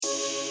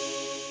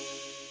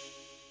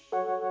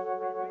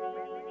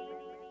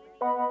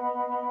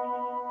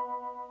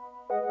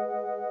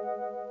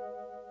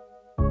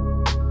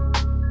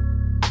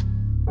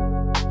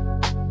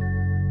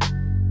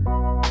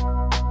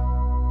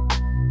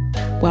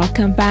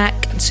Welcome back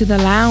to the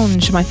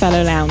lounge, my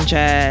fellow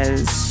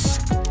loungers.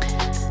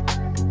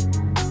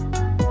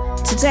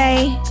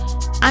 Today,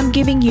 I'm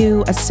giving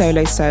you a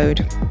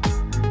solo-sode.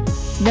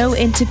 No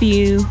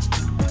interview,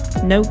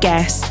 no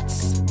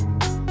guests,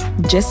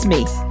 just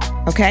me,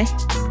 okay?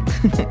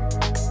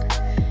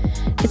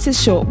 It's a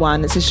short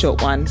one,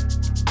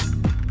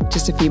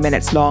 just a few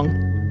minutes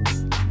long.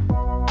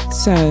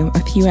 So, a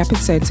few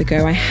episodes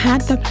ago, I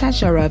had the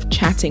pleasure of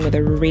chatting with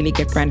a really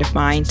good friend of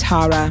mine,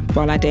 Tara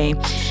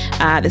Bolade.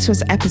 This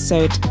was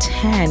episode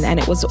 10, and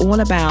it was all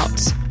about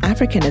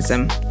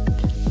Africanism,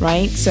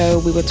 right? So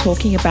we were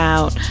talking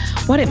about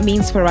what it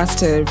means for us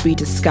to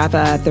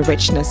rediscover the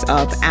richness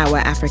of our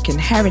African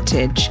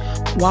heritage,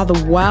 while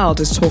the world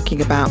is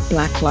talking about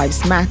Black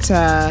Lives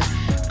Matter,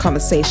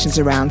 conversations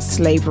around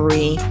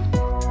slavery.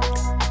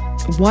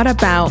 What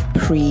about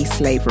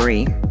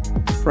pre-slavery,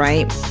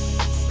 right?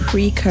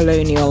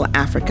 Pre-colonial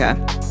Africa.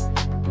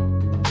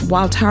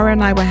 While Tara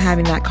and I were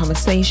having that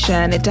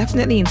conversation, it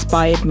definitely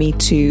inspired me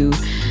to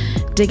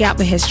dig out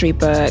the history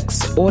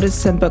books, order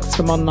some books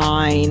from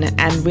online,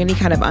 and really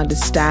kind of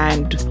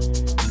understand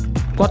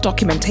what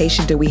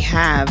documentation do we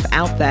have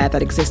out there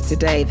that exists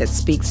today that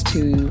speaks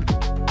to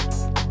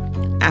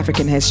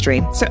African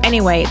history. So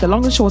anyway, the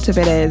long and short of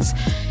it is,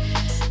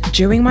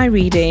 during my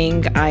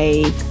reading,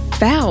 I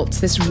felt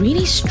this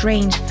really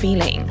strange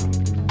feeling.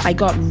 I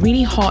got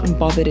really hot and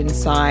bothered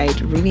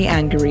inside, really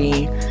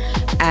angry,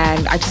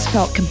 and I just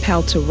felt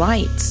compelled to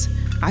write.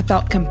 I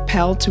felt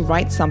compelled to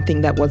write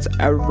something that was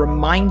a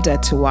reminder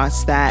to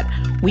us that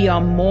we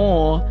are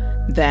more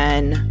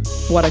than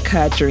what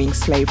occurred during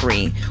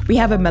slavery. We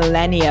have a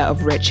millennia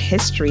of rich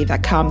history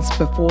that comes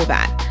before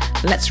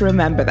that. Let's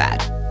remember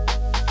that.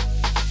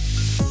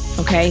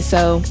 Okay,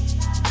 so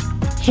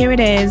here it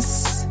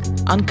is,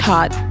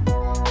 uncut.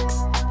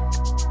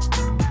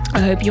 I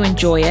hope you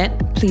enjoy it.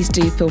 Please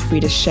do feel free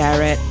to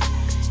share it.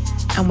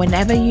 And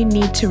whenever you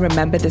need to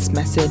remember this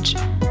message,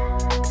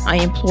 I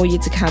implore you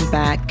to come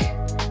back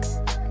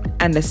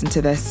and listen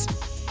to this.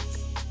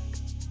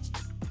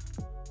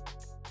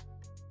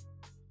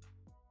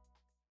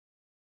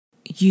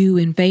 You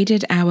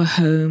invaded our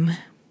home.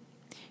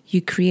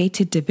 You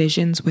created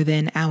divisions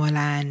within our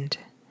land.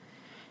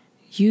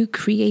 You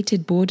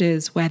created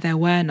borders where there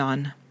were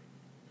none.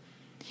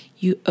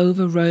 You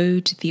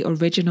overrode the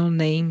original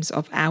names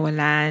of our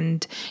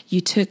land.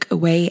 You took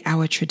away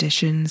our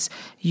traditions.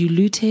 You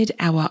looted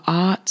our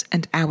art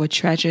and our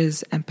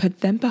treasures and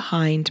put them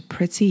behind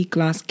pretty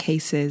glass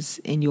cases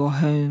in your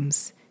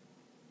homes.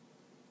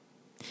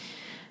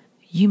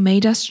 You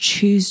made us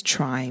choose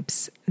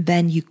tribes,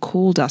 then you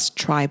called us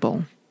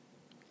tribal.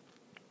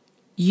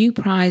 You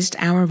prized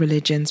our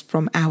religions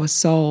from our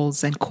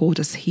souls and called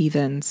us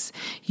heathens.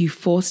 You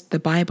forced the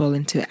Bible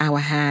into our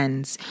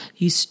hands.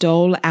 You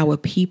stole our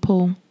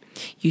people.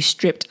 You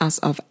stripped us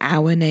of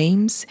our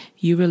names.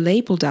 You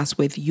relabeled us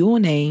with your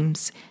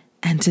names.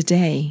 And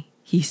today,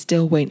 you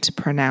still won't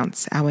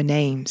pronounce our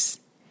names.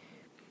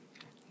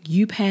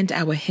 You penned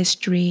our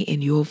history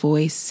in your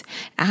voice.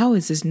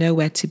 Ours is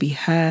nowhere to be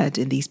heard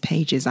in these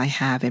pages I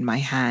have in my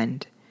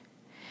hand.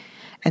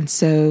 And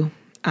so,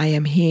 I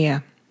am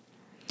here.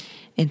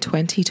 In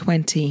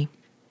 2020,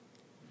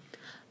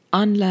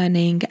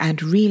 unlearning and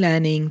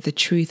relearning the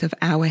truth of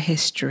our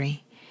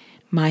history,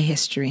 my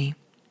history,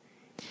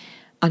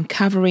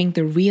 uncovering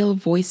the real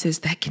voices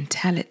that can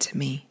tell it to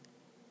me.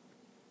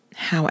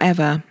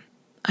 However,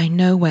 I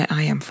know where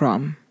I am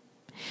from,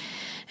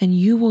 and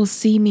you will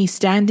see me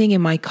standing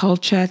in my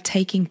culture,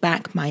 taking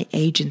back my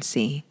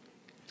agency,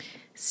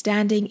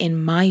 standing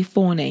in my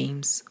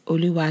forenames,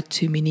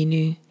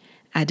 Oluwatomininu,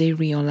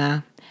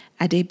 Aderiola,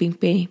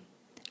 Adebimpe,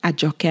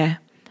 Ajoke,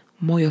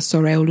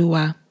 Moyosore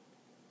Oluwa,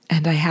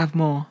 and I have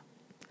more.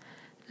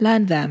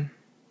 Learn them,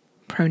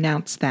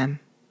 pronounce them.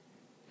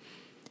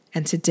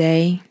 And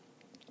today,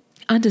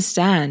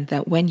 understand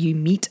that when you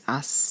meet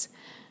us,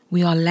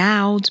 we are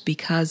loud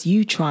because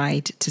you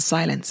tried to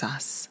silence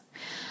us.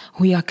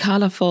 We are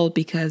colorful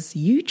because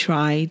you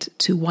tried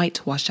to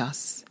whitewash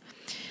us.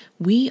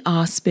 We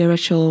are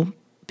spiritual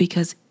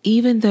because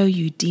even though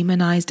you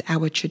demonized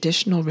our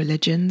traditional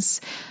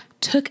religions,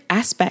 took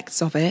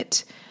aspects of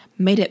it,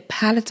 made it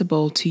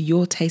palatable to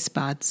your taste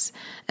buds,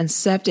 and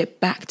served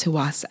it back to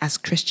us as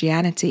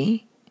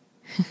Christianity,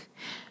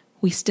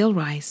 we still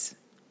rise.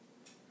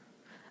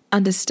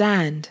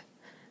 Understand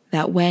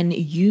that when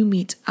you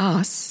meet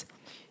us,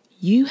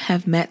 you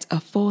have met a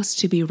force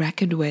to be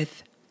reckoned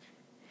with.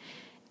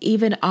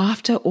 Even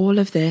after all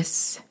of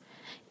this,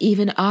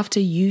 even after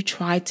you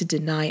tried to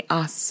deny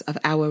us of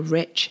our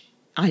rich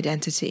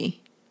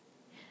identity,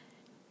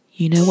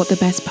 you know what the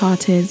best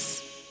part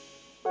is?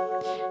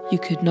 You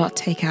could not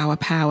take our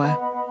power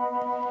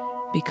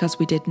because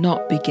we did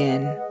not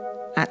begin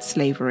at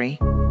slavery.